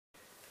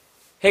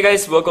Hey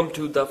guys, welcome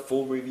to the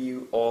full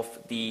review of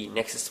the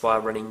Nexus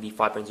 5 running the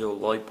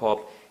 5.0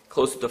 Lollipop,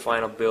 close to the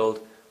final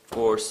build. Of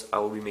course, I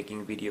will be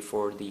making a video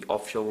for the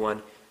official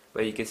one,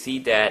 where you can see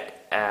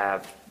that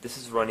this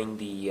is running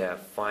the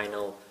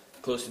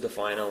close to the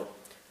final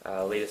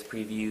latest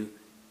preview,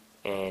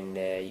 and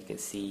you can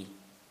see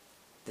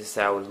this is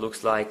how it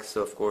looks like.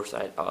 So of course,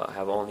 I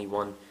have only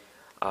one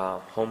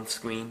home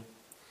screen,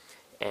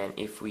 and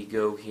if we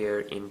go here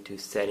into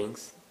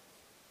settings,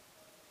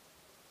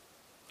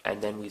 and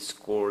then we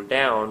scroll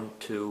down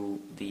to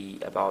the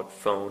about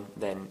phone,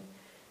 then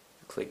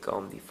click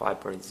on the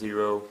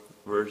 5.0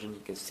 version.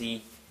 You can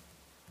see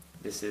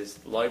this is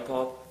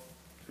Lollipop.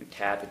 If we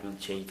tap, it will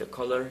change the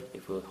color.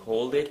 If we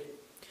hold it,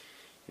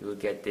 you will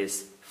get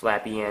this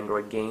flappy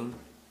Android game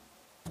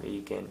where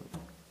you can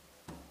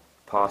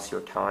pass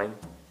your time.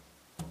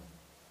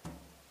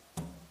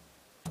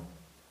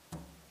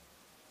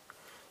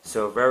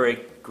 So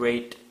very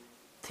great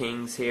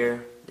things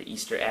here. The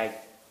Easter egg,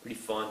 pretty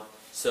fun.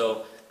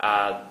 So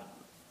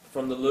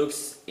from the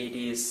looks, it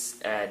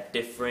is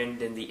different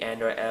than the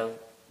Android L.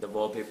 The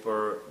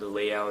wallpaper, the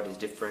layout is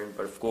different,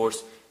 but of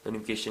course the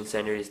notification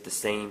center is the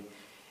same,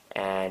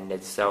 and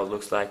this is how it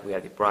looks like. We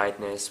have the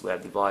brightness, we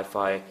have the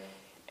Wi-Fi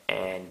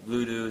and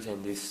Bluetooth,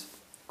 and these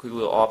quick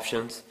little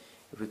options.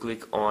 If we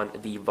click on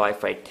the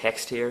Wi-Fi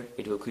text here,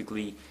 it will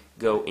quickly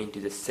go into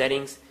the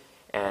settings,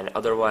 and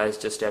otherwise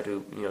just have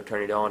to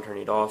turn it on, turn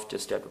it off.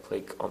 Just have to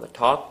click on the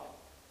top.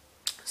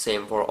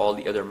 Same for all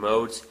the other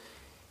modes.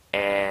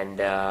 And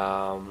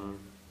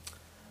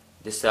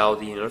this is how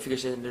the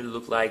notification center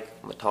look like.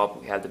 On the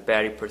top we have the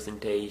battery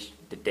percentage,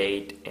 the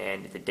date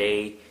and the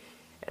day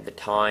and the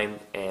time,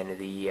 and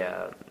the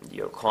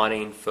your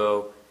contact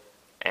info,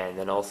 and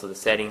then also the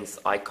settings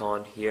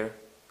icon here.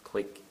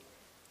 Click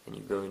and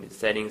you go into the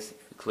settings.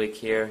 If you click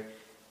here,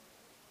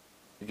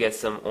 you get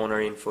some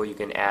owner info. You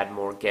can add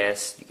more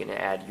guests, you can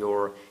add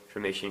your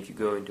information. If you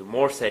go into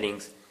more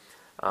settings,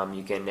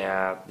 you can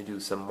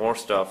do some more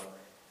stuff,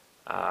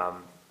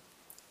 of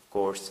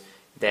course.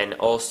 Then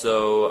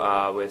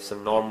also with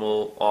some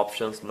normal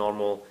options,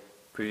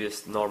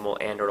 previous normal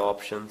Android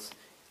options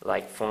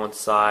like font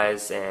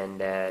size and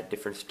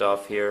different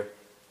stuff here.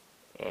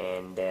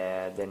 And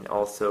then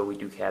also we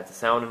do have the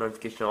sound and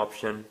notification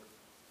option.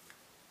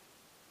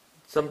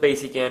 Some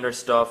basic Android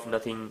stuff,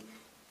 nothing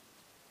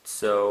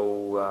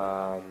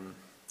so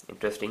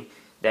interesting.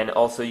 Then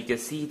also you can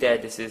see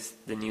that this is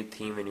the new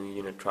theme, and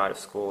we try to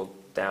scroll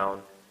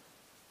down.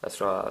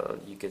 That's right,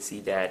 you can see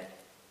that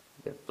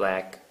the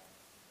black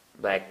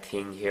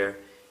thing here,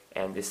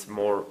 and this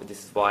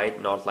is white,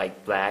 not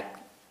like black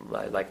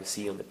like you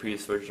see on the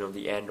previous version of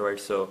the Android.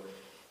 So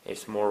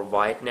it's more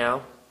white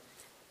now,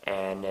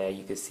 and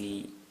you can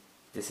see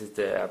this is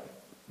the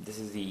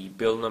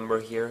build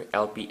number here,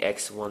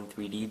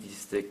 LPX13D. This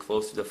is the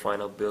close to the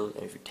final build,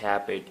 and if you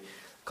tap it a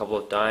couple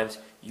of times,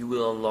 you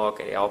will unlock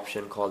an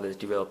option called as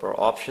developer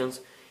options,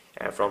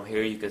 and from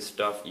here you can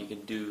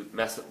do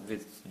mess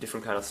with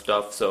different kind of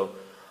stuff. So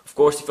of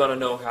course, if you want to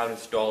know how to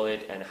install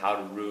it and how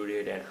to root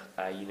it and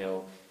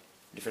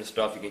different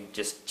stuff, you can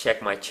just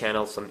check my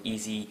channel, some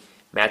easy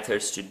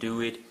methods to do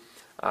it.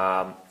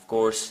 Of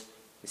course,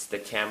 it's the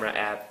camera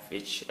app,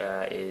 which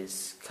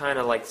is kind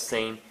of like the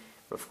same,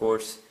 but of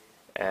course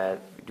we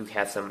do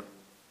have some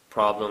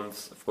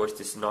problems. Of course,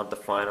 this is not the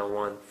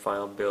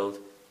final build.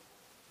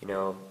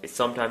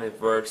 Sometimes it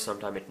works,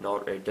 sometimes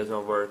it does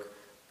not work,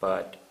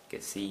 but you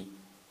can see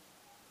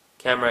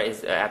camera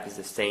app is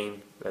the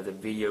same. We have the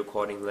video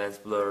recording, lens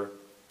blur,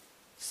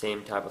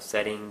 same type of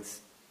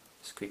settings.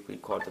 Just quickly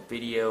record the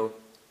video,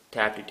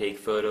 tap to take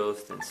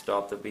photos, then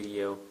stop the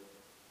video,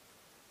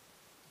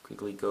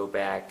 quickly go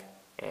back,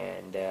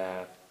 and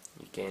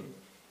you can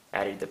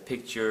edit the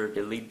picture,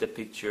 delete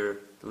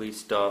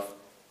stuff.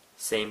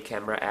 Same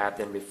camera app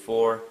than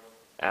before,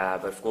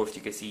 but of course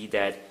you can see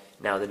that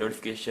now the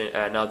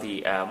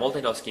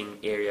multitasking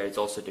area is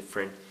also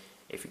different.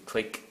 If you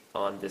click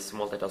on this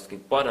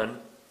multitasking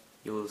button,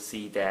 you will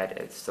see that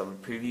it's some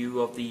preview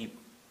of the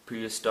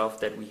previous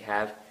stuff that we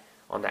have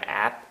on the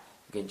app.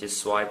 You can just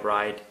swipe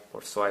right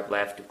or swipe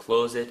left to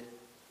close it,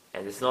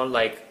 and it's not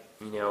like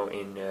in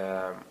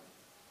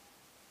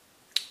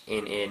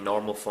a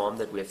normal form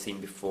that we have seen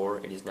before.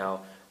 It is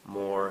now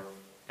more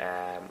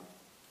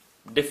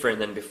different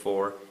than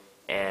before,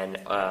 and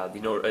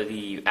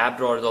the app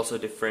drawer is also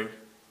different.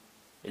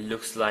 It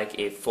looks like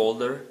a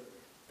folder,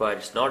 but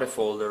it's not a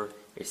folder.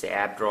 It's an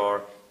app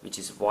drawer, which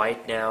is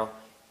white now.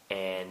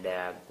 And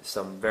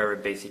some very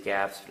basic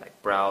apps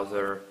like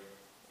browser,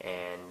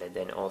 and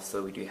then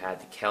also we do have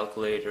the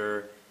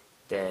calculator.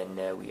 Then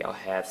we all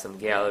have some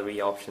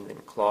gallery options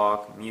and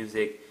clock,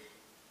 music,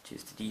 which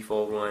is the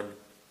default one,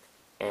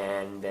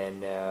 and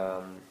then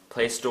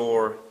Play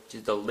Store, which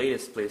is the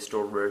latest Play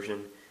Store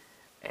version,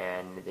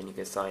 and then you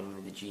can sign in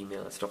with the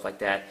Gmail and stuff like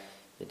that.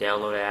 The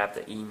download app,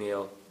 the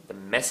email, the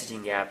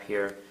messaging app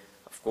here.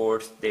 Of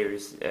course, there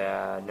is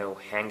no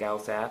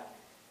Hangouts app.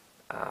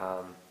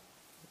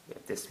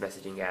 This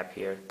messaging app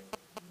here.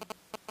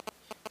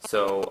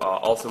 So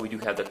also we do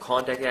have the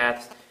contact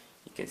apps.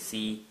 You can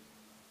see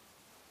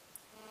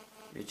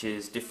which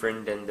is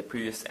different than the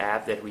previous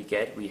app that we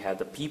get. We have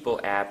the People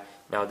app.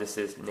 Now this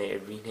is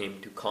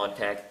renamed to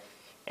Contact,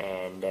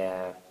 and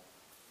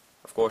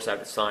of course I have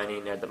to sign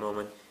in at the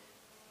moment.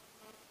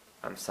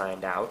 I'm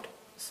signed out.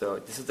 So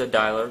this is the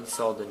dialer. This is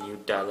all the new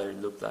dialer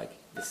look like.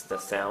 This is the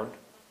sound.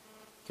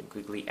 You can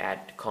quickly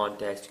add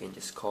contacts. You can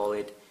just call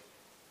it,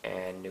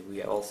 and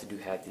we also do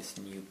have these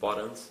new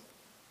buttons,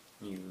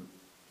 new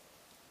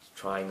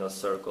triangle,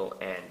 circle,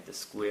 and the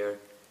square.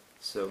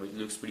 So it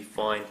looks pretty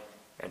fine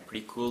and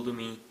pretty cool to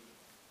me.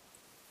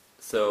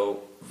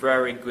 So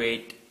very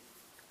great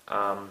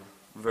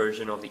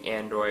version of the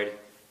Android,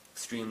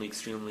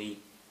 extremely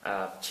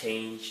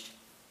changed,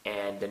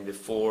 and then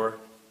before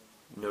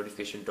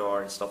notification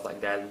bar and stuff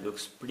like that, it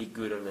looks pretty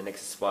good on the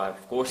Nexus 5.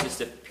 Of course it's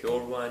the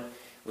pure one.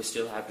 We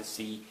still have to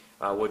see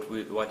what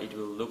it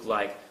will look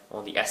like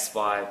on the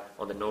S5,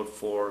 on the Note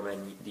 4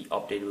 when the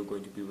update will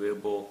going to be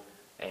available,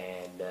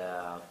 and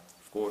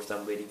of course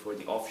I'm waiting for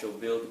the official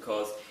build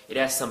because it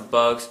has some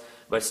bugs,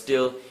 but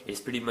still it's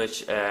pretty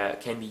much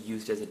can be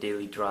used as a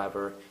daily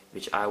driver,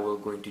 which I will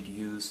going to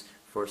use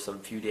for some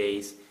few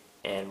days,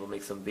 and we'll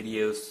make some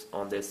videos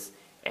on this.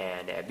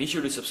 And be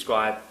sure to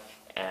subscribe,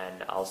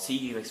 and I'll see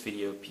you next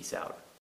video. Peace out.